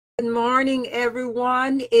Good morning,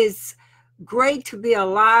 everyone. It's great to be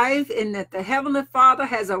alive and that the Heavenly Father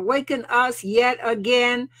has awakened us yet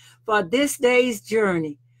again for this day's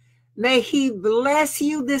journey. May He bless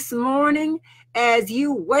you this morning as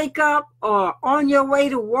you wake up or on your way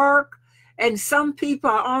to work. And some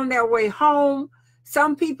people are on their way home.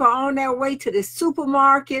 Some people are on their way to the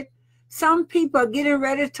supermarket. Some people are getting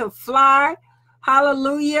ready to fly,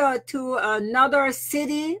 hallelujah, to another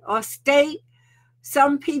city or state.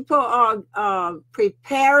 Some people are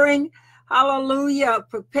preparing, hallelujah,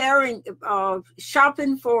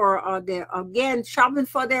 shopping for shopping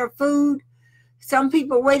for their food. Some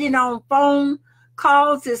people waiting on phone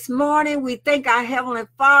calls this morning. We thank our Heavenly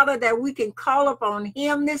Father that we can call upon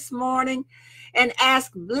Him this morning and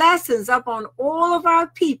ask blessings upon all of our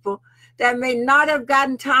people that may not have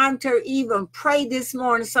gotten time to even pray this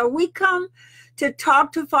morning. So we come to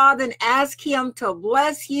talk to Father and ask Him to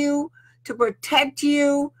bless you, to protect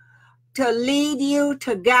you, to lead you,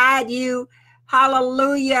 to guide you,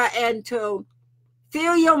 hallelujah, and to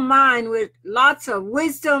fill your mind with lots of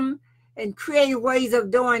wisdom and creative ways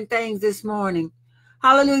of doing things this morning.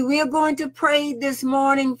 Hallelujah. We are going to pray this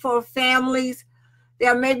morning for families.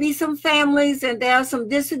 There may be some families and there are some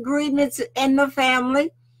disagreements in the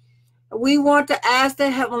family. We want to ask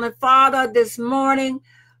the Heavenly Father this morning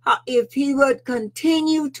if He would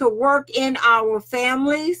continue to work in our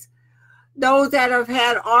families, those that have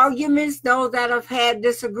had arguments, those that have had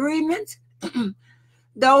disagreements,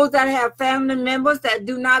 those that have family members that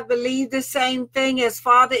do not believe the same thing as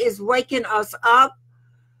Father is waking us up.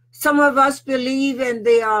 Some of us believe in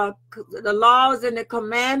the laws and the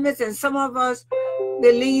commandments, and some of us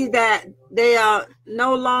believe that they are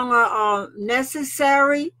no longer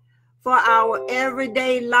necessary for our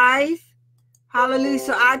everyday life. Hallelujah.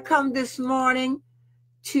 So I come this morning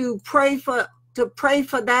to pray for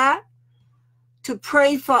that. To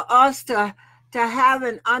pray for us to have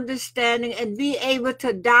an understanding and be able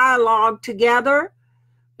to dialogue together,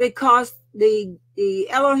 because the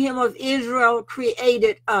Elohim of Israel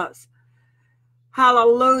created us.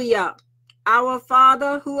 Hallelujah. Our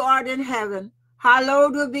Father who art in heaven,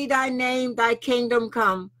 hallowed will be thy name, thy kingdom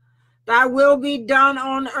come. Thy will be done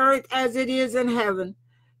on earth as it is in heaven.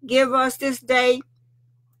 Give us this day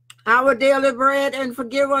our daily bread, and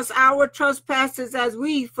forgive us our trespasses as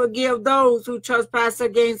we forgive those who trespass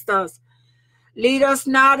against us. Lead us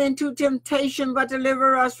not into temptation, but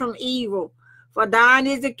deliver us from evil. For thine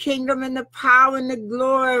is the kingdom and the power and the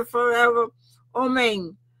glory forever.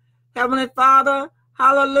 Amen. Heavenly Father,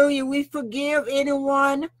 hallelujah, we forgive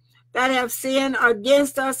anyone that have sinned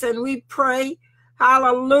against us, and we pray,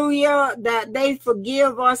 hallelujah, that they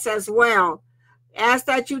forgive us as well. Ask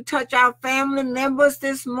that you touch our family members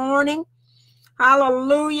this morning.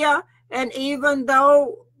 Hallelujah. And even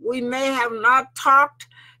though we may have not talked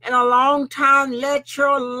in a long time, let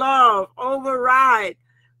your love override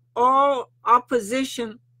all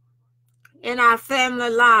opposition in our family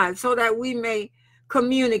lives so that we may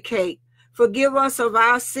communicate. Forgive us of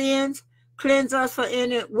our sins. Cleanse us from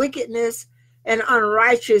any wickedness and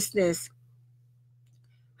unrighteousness.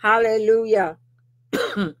 Hallelujah.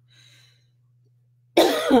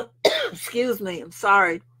 Excuse me, I'm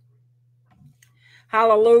sorry.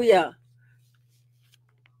 Hallelujah.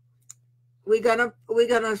 We're gonna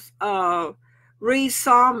read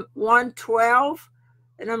Psalm 112,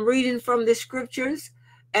 and I'm reading from the scriptures,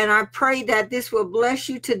 and I pray that this will bless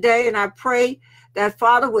you today, and I pray that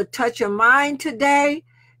Father would touch your mind today,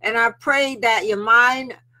 and I pray that your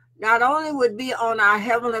mind not only would be on our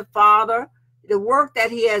Heavenly Father, the work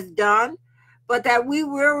that He has done, but that we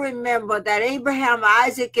will remember that Abraham,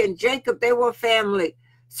 Isaac, and Jacob, they were family.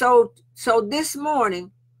 So this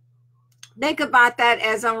morning, think about that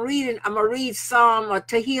as I'm reading. I'm going to read Psalm or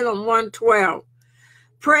Tehillim 112.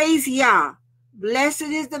 Praise Yah. Blessed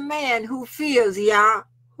is the man who fears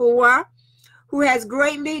Yahuwah, who has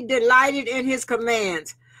greatly delighted in His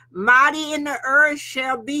commands. Mighty in the earth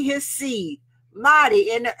shall be his seed.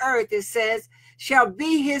 Mighty in the earth, it says, shall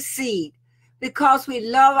be his seed. Because we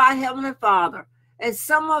love our Heavenly Father. And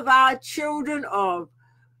some of our children or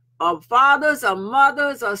fathers or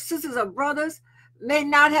mothers or sisters or brothers may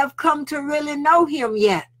not have come to really know Him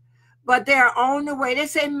yet, but they're on the way. They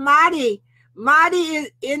say, mighty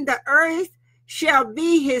is in the earth shall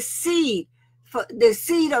be his seed, for the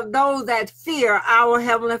seed of those that fear our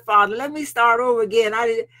Heavenly Father. Let me start over again,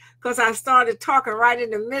 because I started talking right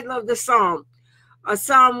in the middle of the psalm.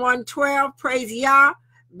 Psalm 112, praise Yah.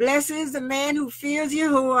 Blessed is the man who fears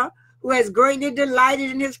Yahuwah, who has greatly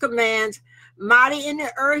delighted in His commands. Mighty in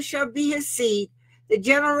the earth shall be his seed. The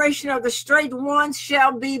generation of the straight ones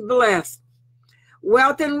shall be blessed.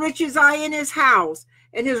 Wealth and riches are in his house,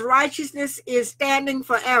 and his righteousness is standing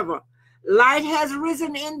forever. Light has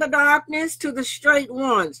risen in the darkness to the straight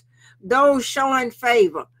ones, those showing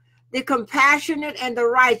favor, the compassionate and the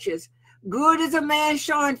righteous. Good is a man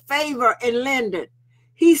showing favor and lending.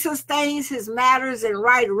 He sustains his matters in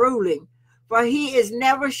right ruling, for he is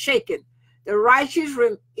never shaken. The righteous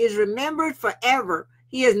is remembered forever.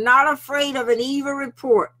 He is not afraid of an evil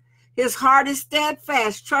report. His heart is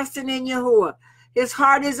steadfast, trusting in Yahuwah. His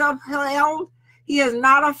heart is upheld. He is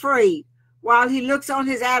not afraid. While he looks on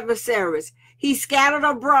his adversaries, he scattered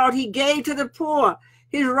abroad. He gave to the poor.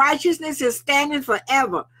 His righteousness is standing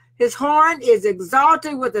forever. His horn is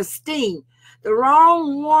exalted with esteem. The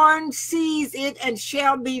wrong one sees it and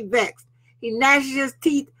shall be vexed. He gnashes his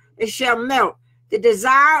teeth and shall melt. The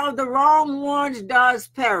desire of the wrong ones does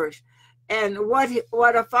perish. And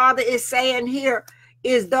what a father is saying here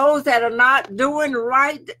is those that are not doing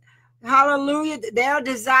right, hallelujah, their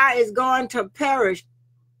desire is going to perish.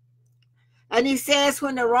 And he says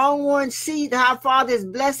when the wrong ones see how Father is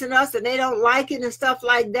blessing us and they don't like it and stuff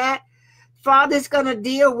like that, Father's going to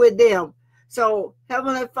deal with them. So,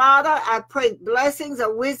 Heavenly Father, I pray blessings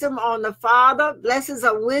of wisdom on the father, blessings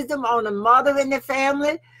of wisdom on the mother in the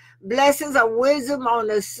family, blessings of wisdom on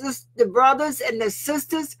the brothers and the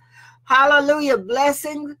sisters. Hallelujah,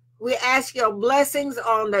 blessings. We ask your blessings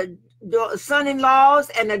on the son-in-laws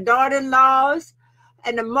and the daughter-in-laws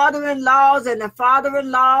and the mother-in-laws and the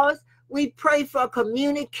father-in-laws. We pray for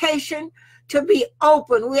communication to be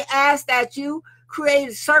open. We ask that you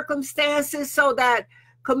create circumstances so that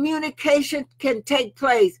communication can take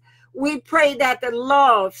place. We pray that the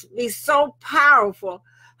love be so powerful,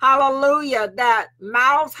 hallelujah, that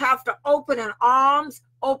mouths have to open and arms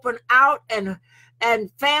open out,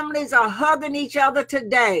 and families are hugging each other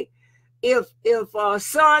today. If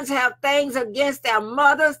sons have things against their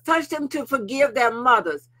mothers, touch them to forgive their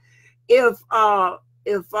mothers. If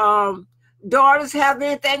daughters have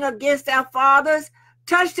anything against their fathers,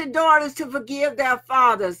 touch the daughters to forgive their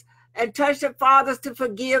fathers, and touch the fathers to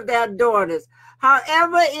forgive their daughters.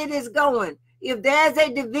 However it is going, if there's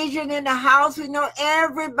a division in the house, we know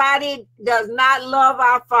everybody does not love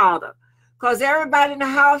our Father. Because everybody in the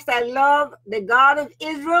house that love the God of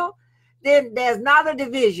Israel, then there's not a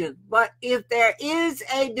division. But if there is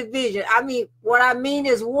a division, what I mean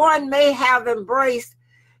is one may have embraced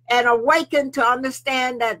and awakened to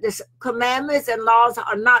understand that the commandments and laws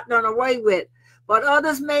are not done away with. But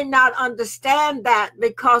others may not understand that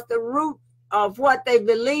because the root of what they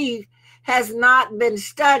believe has not been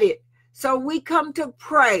studied. So we come to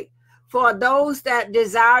pray for those that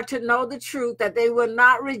desire to know the truth, that they will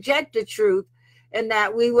not reject the truth, and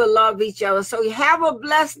that we will love each other. So you have a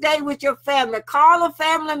blessed day with your family. Call a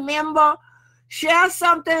family member, share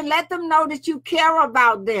something, let them know that you care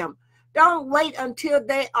about them. Don't wait until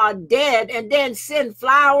they are dead and then send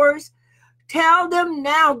flowers. Tell them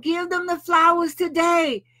now, give them the flowers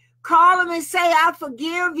today. Call them and say, I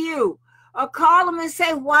forgive you. Or call them and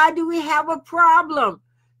say, why do we have a problem?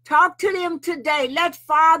 Talk to them today. Let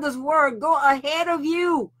Father's word go ahead of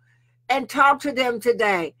you and talk to them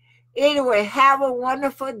today. Anyway, have a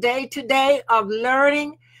wonderful day today of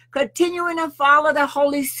learning, continuing to follow the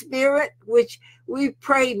Holy Spirit, which we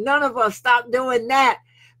pray none of us stop doing that,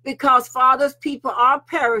 because Father's people are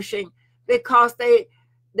perishing because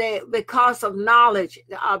because of knowledge.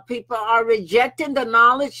 People are rejecting the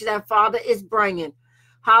knowledge that Father is bringing.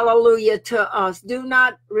 Hallelujah to us. Do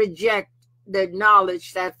not reject the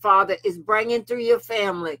knowledge that Father is bringing through your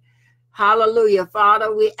family. Hallelujah.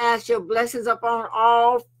 Father, we ask your blessings upon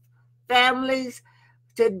all families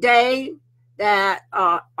today that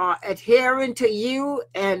are adhering to you.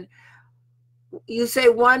 And you say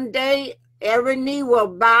one day every knee will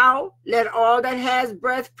bow. Let all that has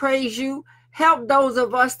breath praise you. Help those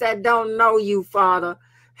of us that don't know you, Father.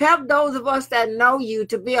 Help those of us that know you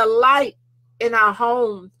to be a light in our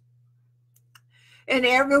homes and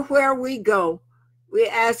everywhere we go. We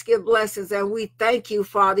ask your blessings and we thank you,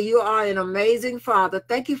 Father. You are an amazing Father.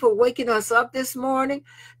 Thank you for waking us up this morning.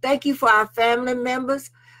 Thank you for our family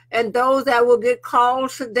members and those that will get called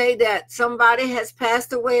today that somebody has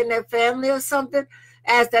passed away in their family or something.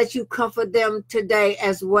 Ask that you comfort them today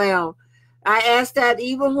as well. I ask that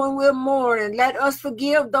even when we're mourning, let us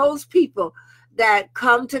forgive those people that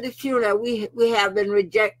come to the funeral. We have been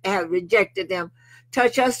rejected them.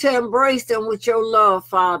 Touch us to embrace them with your love,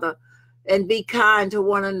 Father, and be kind to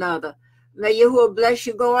one another. May Yahuwah bless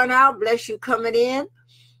you going out, bless you coming in.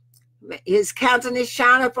 His countenance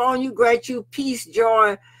shine upon you, grant you peace,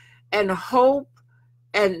 joy, and hope,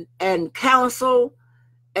 and counsel,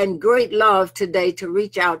 and great love today to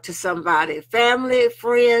reach out to somebody. Family,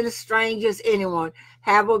 friends, strangers, anyone.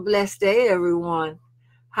 Have a blessed day, everyone.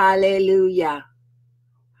 Hallelujah.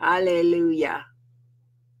 Hallelujah.